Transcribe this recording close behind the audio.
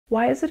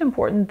Why is it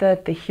important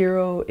that the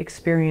hero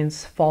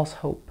experience false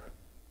hope?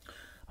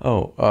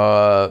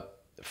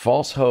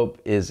 False hope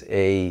is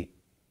a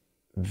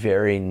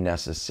very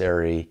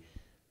necessary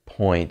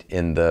point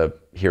in the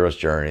hero's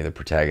journey, the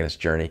protagonist's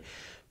journey,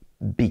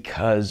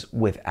 because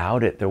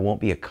without it, there won't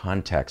be a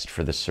context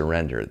for the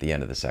surrender at the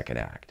end of the second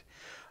act.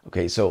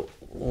 Okay, so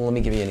let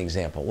me give you an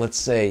example. Let's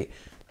say,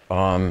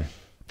 I'm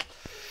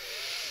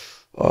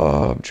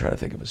trying to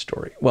think of a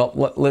story. Well,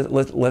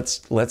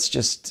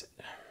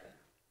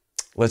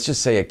 let's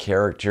just say a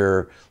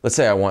character, let's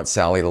say I want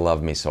Sally to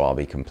love me so I'll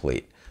be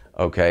complete,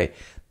 okay?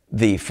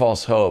 The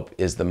false hope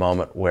is the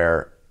moment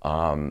where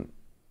I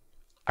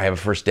have a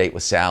first date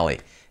with Sally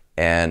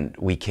and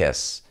we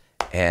kiss,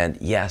 and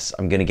yes,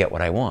 I'm gonna get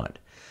what I want.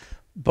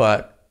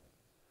 But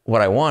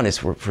what I want is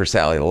for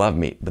Sally to love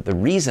me, but the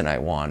reason I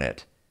want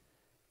it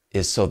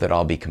is so that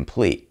I'll be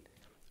complete.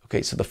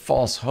 Okay, so the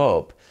false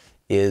hope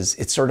is,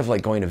 it's sort of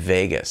like going to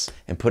Vegas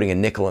and putting a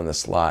nickel in the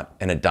slot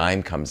and a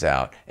dime comes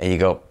out and you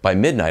go, by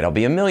midnight, I'll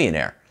be a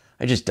millionaire.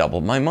 I just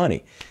doubled my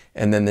money.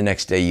 And then the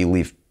next day you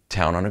leave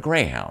town on a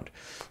Greyhound.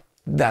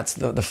 That's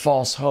the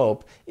false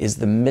hope is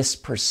the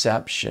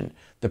misperception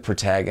the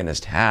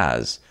protagonist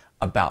has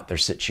about their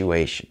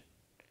situation.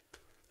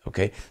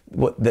 Okay,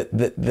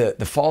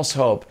 the false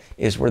hope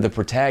is where the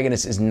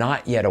protagonist is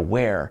not yet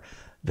aware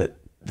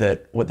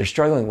that what they're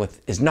struggling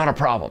with is not a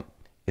problem,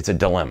 it's a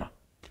dilemma.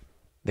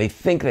 They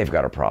think they've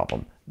got a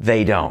problem,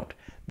 they don't.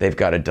 They've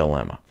got a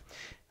dilemma.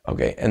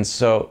 Okay, and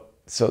so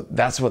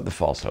that's what the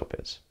false hope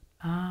is.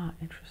 Ah,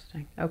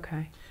 interesting.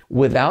 Okay.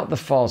 Without the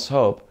false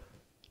hope,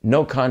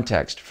 no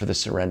context for the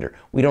surrender.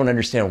 We don't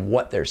understand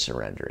what they're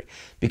surrendering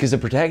because the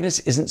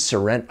protagonist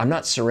isn't I'm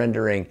not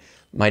surrendering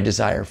my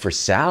desire for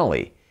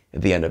Sally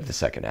at the end of the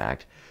second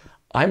act.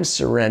 I'm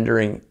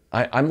surrendering,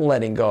 I'm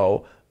letting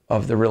go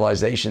of the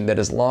realization that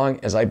as long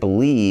as I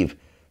believe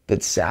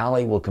that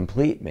Sally will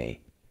complete me,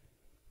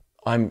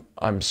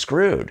 I'm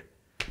screwed.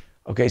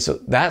 Okay, so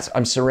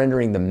I'm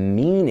surrendering the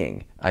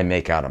meaning I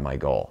make out of my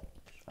goal.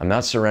 I'm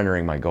not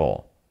surrendering my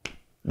goal.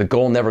 The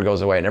goal never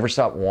goes away. I never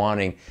stop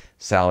wanting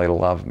Sally to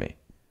love me.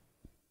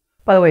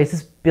 By the way, is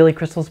this Billy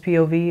Crystal's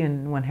POV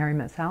and When Harry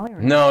Met Sally?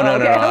 Or no,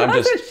 okay. I'm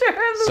just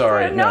sure.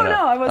 sorry. No.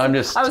 I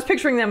was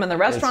picturing them in the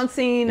restaurant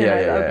scene.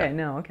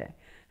 Yeah. Okay.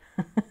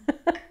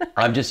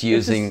 I'm just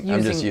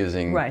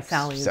using right,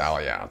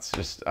 Sally. Yeah, it's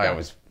just I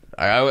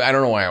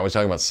don't know why I was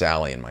talking about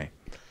Sally in my.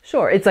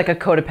 Sure, it's like a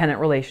codependent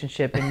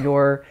relationship, and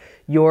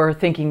you're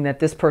thinking that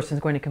this person's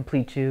going to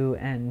complete you,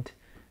 and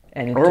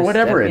or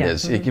whatever it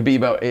is. It could be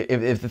about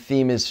if the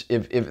theme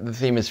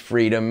is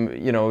freedom.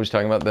 You know, I was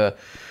talking about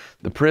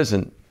the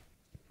prison.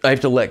 I have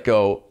to let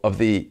go of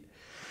the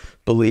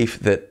belief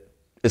that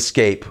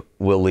escape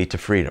will lead to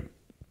freedom.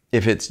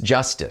 If it's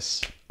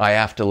justice, I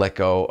have to let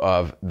go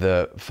of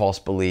the false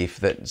belief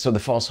that, so the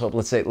false hope,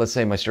 let's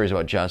say my story is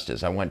about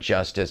justice. I want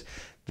justice.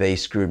 They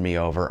screwed me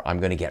over. I'm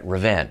going to get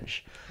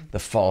revenge. The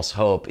false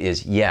hope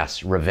is,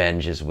 yes,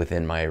 revenge is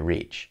within my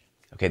reach.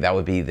 Okay, that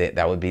would be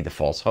the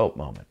false hope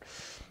moment.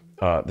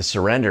 The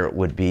surrender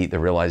would be the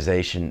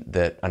realization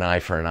that an eye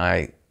for an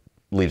eye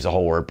leaves the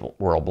whole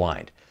world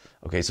blind.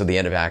 Okay, so the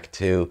end of Act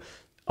 2,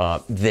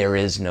 there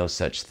is no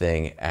such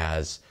thing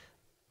as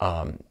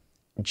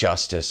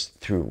justice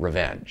through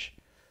revenge.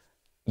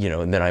 You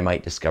know, and then I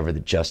might discover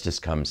that justice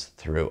comes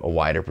through a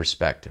wider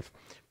perspective,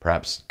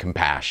 perhaps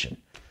compassion,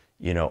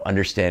 you know,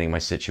 understanding my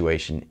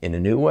situation in a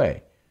new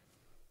way.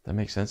 That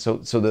makes sense? So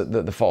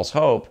the false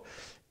hope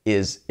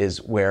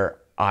is where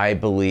I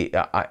believe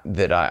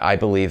I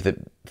believe that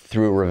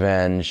through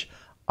revenge,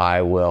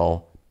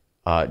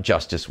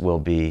 justice will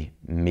be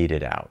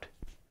meted out.